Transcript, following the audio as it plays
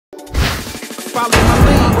follow my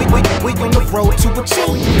lead. We on the road to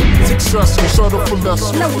achieve success and settle for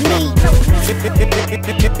less. No need. If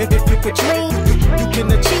you could dream, you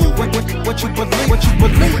can achieve what you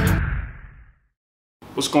believe.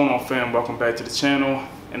 What's going on, fam? Welcome back to the channel.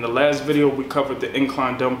 In the last video we covered the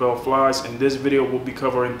incline dumbbell flies. In this video we'll be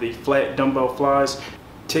covering the flat dumbbell flies.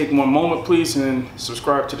 Take one moment please and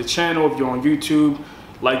subscribe to the channel if you're on YouTube.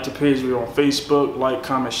 Like the page if you're on Facebook. Like,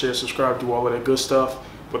 comment, share, subscribe, do all of that good stuff.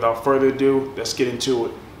 Without further ado, let's get into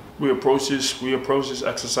it. We approach this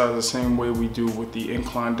exercise the same way we do with the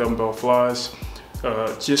incline dumbbell flies.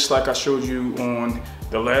 Just like I showed you on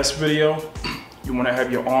the last video, you want to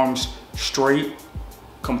have your arms straight,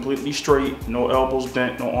 completely straight, no elbows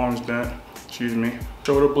bent, no arms bent, excuse me.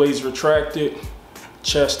 Shoulder blades retracted,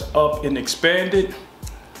 chest up and expanded.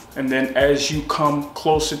 And then as you come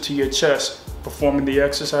closer to your chest, performing the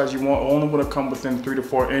exercise, you only want to come within 3 to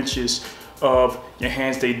 4 inches of your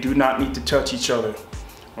hands. They do not need to touch each other.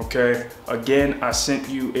 Okay, again, I sent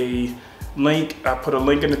you a link. I put a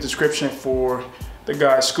link in the description for the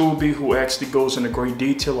guy Scooby, who actually goes into great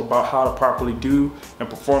detail about how to properly do and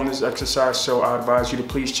perform this exercise. So I advise you to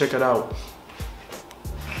please check it out.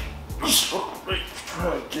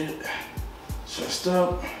 Try to get chest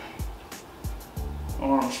up,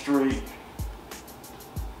 arms straight.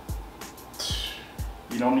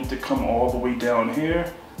 You don't need to come all the way down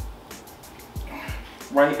here.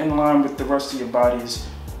 Right in line with the rest of your body is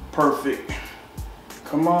perfect.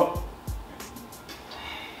 Come up.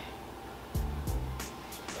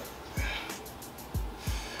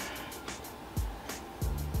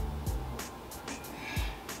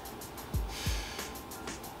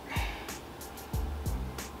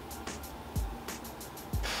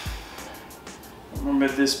 Remember,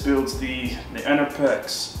 this builds the inner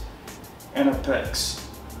pecs. Inner pecs.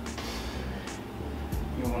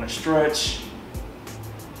 You want to stretch,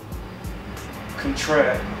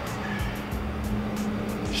 contract,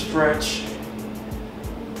 stretch,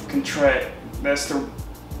 contract. That's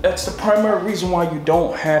the primary reason why you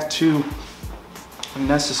don't have to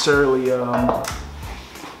necessarily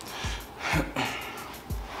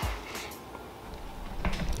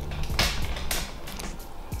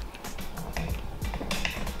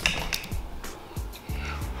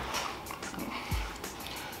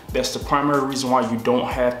that's the primary reason why you don't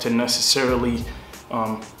have to necessarily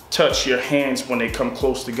touch your hands when they come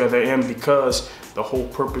close together, and because the whole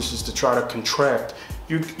purpose is to try to contract.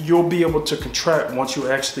 You'll be able to contract once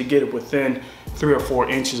you actually get it within 3 or 4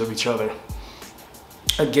 inches of each other.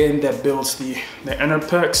 Again, that builds the inner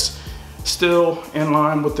pecs, still in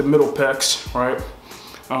line with the middle pecs, right?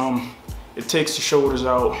 It takes the shoulders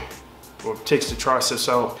out, or it takes the triceps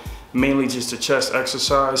out, mainly just a chest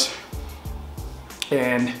exercise.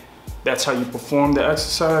 And that's how you perform the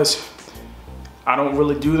exercise. I don't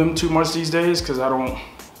really do them too much these days because I don't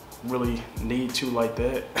really need to like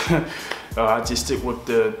that. I just stick with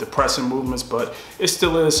the pressing movements, but it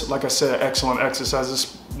still is, like I said, excellent exercise.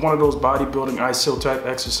 It's one of those bodybuilding ISO type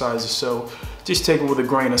exercises, so just take it with a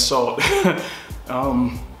grain of salt.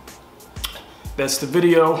 That's the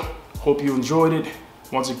video. Hope you enjoyed it.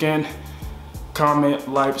 Once again, comment,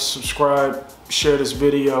 like, subscribe, share this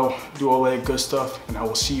video, do all that good stuff, and I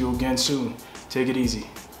will see you again soon. Take it easy.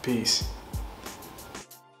 Peace.